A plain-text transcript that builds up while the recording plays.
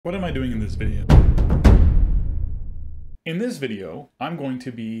What am I doing in this video? In this video, I'm going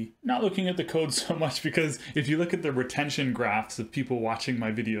to be not looking at the code so much because if you look at the retention graphs of people watching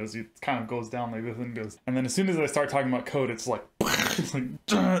my videos, it kind of goes down like this and goes. And then as soon as I start talking about code, it's like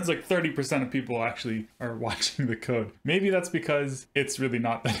 30% of people actually are watching the code. Maybe that's because it's really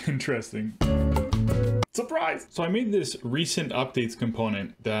not that interesting. Surprise! So I made this recent updates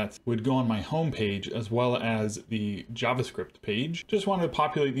component that would go on my home page as well as the JavaScript page. Just wanted to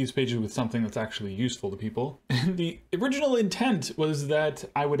populate these pages with something that's actually useful to people. And the original intent was that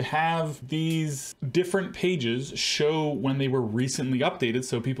I would have these different pages show when they were recently updated,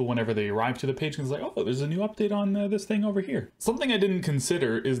 so people, whenever they arrive to the page, can say, oh, there's a new update on this thing over here. Something I didn't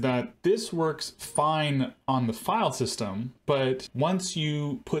consider is that this works fine on the file system, but once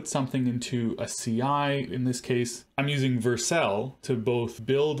you put something into a CI, in this case, I'm using Vercel to both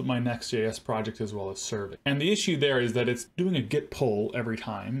build my NextJS project as well as serve it. And the issue there is that it's doing a git pull every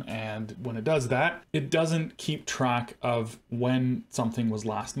time. And when it does that, it doesn't keep track of when something was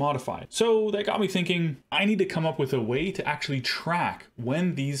last modified. So that got me thinking, I need to come up with a way to actually track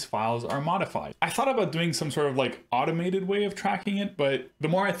when these files are modified. I thought about doing some sort of like automated way of tracking it, but the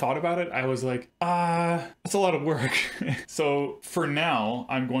more I thought about it, I was like, that's a lot of work. So for now,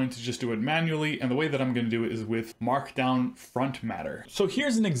 I'm going to just do it manually. And the way that I'm going to do it is with Markdown Frontmatter. So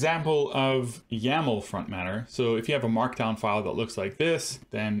here's an example of YAML Frontmatter. So if you have a Markdown file that looks like this,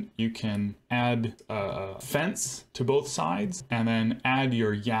 then you can add a fence to both sides and then add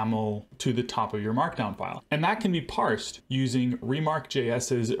your YAML to the top of your Markdown file. And that can be parsed using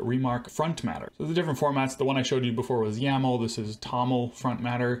remark.js's remark-frontmatter. So the different formats, the one I showed you before was YAML, this is TOML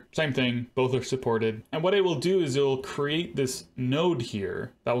Frontmatter, same thing, both are supported. And what it will do is it will create this node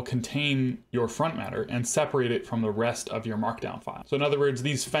here that will contain your frontmatter and separate it from the rest of your Markdown file. So in other words,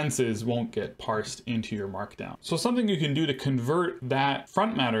 these fences won't get parsed into your Markdown. So something you can do to convert that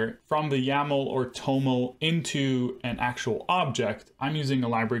frontmatter from the YAML or TOML into an actual object, I'm using a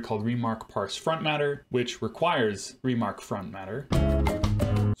library called remark-parse-frontmatter, which requires remark-frontmatter.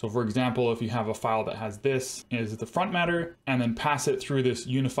 So for example, if you have a file that has this is the front matter and then pass it through this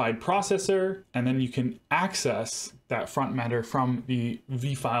unified processor, and then you can access that front matter from the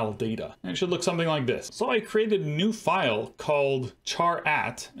vfile data. And it should look something like this. So I created a new file called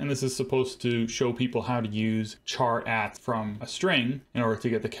char_at, and this is supposed to show people how to use char_at from a string in order to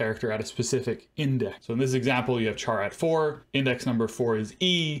get the character at a specific index. So in this example, you have char_at4, index number 4 is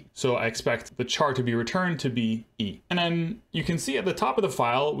E, so I expect the char to be returned to be E. And then you can see at the top of the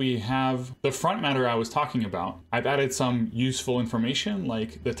file, we have the front matter I was talking about. I've added some useful information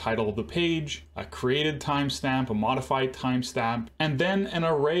like the title of the page, a created timestamp, a modified timestamp, and then an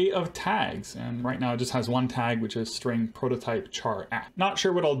array of tags. And right now it just has one tag, which is string prototype char_at. Not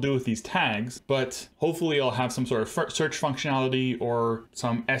sure what I'll do with these tags, but hopefully I'll have some sort of search functionality or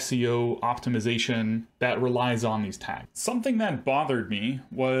some SEO optimization that relies on these tags. Something that bothered me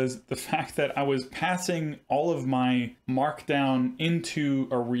was the fact that I was passing all of my Markdown into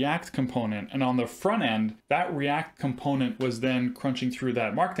a React component, and on the front end, that React component was then crunching through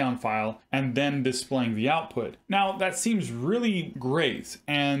that Markdown file and then displaying the output. Now, that seems really great,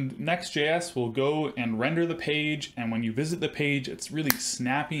 and Next.js will go and render the page, and when you visit the page, it's really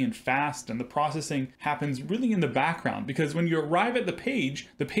snappy and fast, and the processing happens really in the background, because when you arrive at the page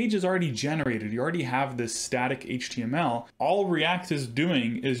is already generated. You already have this static HTML. All React is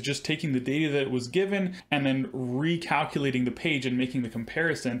doing is just taking the data that was given and then recalculating the page and making the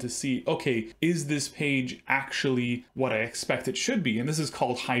comparison to see, okay, is this page actually what I expect it should be? And this is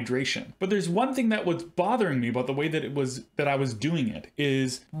called hydration. But there's one thing that was bothering me about the way that I was doing it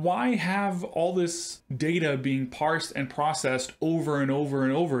is, why have all this data being parsed and processed over and over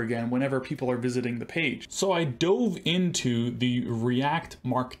and over again whenever people are visiting the page? So I dove into the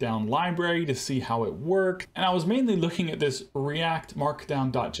react-markdown library to see how it worked, and I was mainly looking at this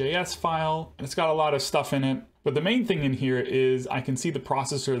react-markdown.js file, and it's got a lot of stuff in it. But the main thing in here is I can see the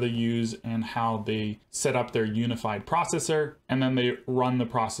processor they use and how they set up their unified processor, and then they run the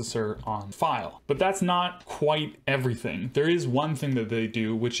processor on file. But that's not quite everything. There is one thing that they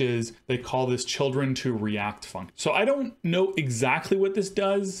do, which is they call this children to React function. So I don't know exactly what this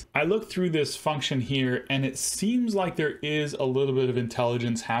does. I looked through this function here, and it seems like there is a little bit of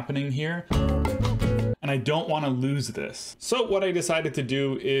intelligence happening here. And I don't want to lose this. So what I decided to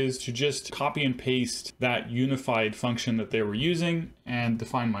do is to just copy and paste that unified function that they were using and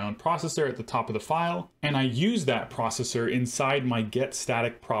define my own processor at the top of the file. And I use that processor inside my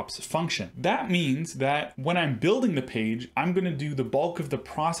getStaticProps function. That means that when I'm building the page, I'm going to do the bulk of the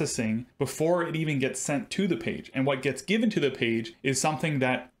processing before it even gets sent to the page. And what gets given to the page is something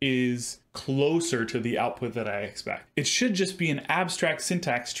that is closer to the output that I expect. It should just be an abstract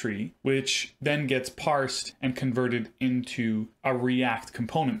syntax tree, which then gets parsed and converted into a React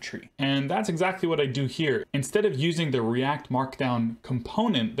component tree. And that's exactly what I do here. Instead of using the react-markdown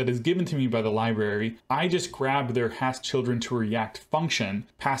component that is given to me by the library, I just grab their has_children to React function,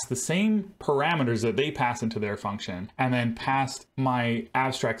 pass the same parameters that they pass into their function, and then pass my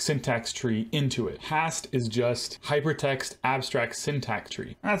abstract syntax tree into it. Hast is just hypertext abstract syntax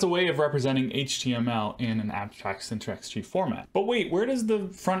tree. That's a way of representing HTML in an abstract syntax tree format. But wait, where does the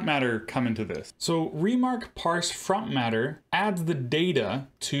front matter come into this? So remark-parse-frontmatter adds the data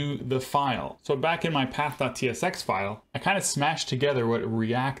to the file. So back in my path.tsx file, I kind of smashed together what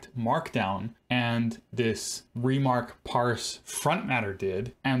react-markdown and this remark-parse-frontmatter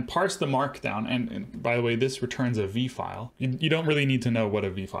did and parsed the markdown. And by the way, this returns a V file. You don't really need to know what a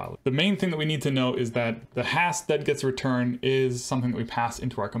V file is. The main thing that we need to know is that the has that gets returned is something that we pass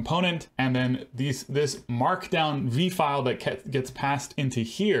into our component. And then this markdown V file that gets passed into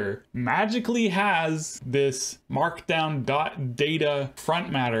here magically has this markdown.data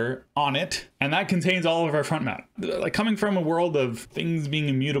front matter on it. And that contains all of our front matter. Like, coming from a world of things being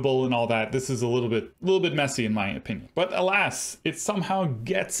immutable and all that, this is a little bit messy in my opinion. But alas, it somehow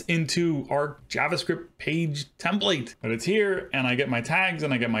gets into our JavaScript page template. But it's here, and I get my tags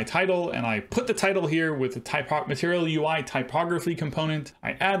and I get my title, and I put the title here with the material UI typography component.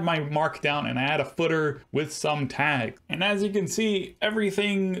 I add my markdown and I add a footer with some tags. And as you can see,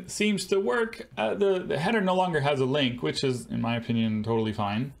 everything seems to work. The header no longer has a link, which is, in my opinion, totally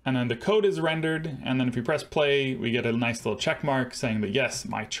fine. And then the code is rendered, and then if we press play, we get a nice little check mark saying that yes,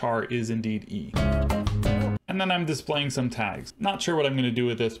 my char is indeed E. And then I'm displaying some tags. Not sure what I'm going to do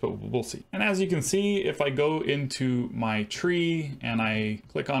with this, but we'll see. And as you can see, if I go into my tree and I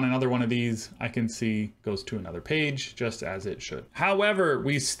click on another one of these, I can see it goes to another page, just as it should. However,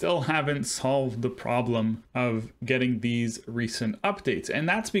 we still haven't solved the problem of getting these recent updates. And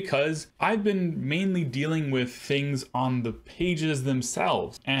that's because I've been mainly dealing with things on the pages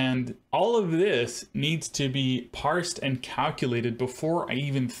themselves. And all of this needs to be parsed and calculated before I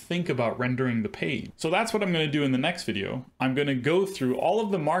even think about rendering the page. So that's what I'm going to do in the next video. I'm going to go through all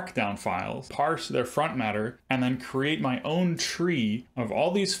of the markdown files, parse their front matter, and then create my own tree of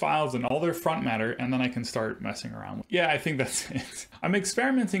all these files and all their front matter, and then I can start messing around with. Yeah, I think that's it. I'm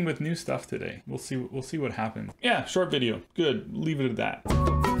experimenting with new stuff today. We'll see what happens. Yeah, short video. Good. Leave it at that.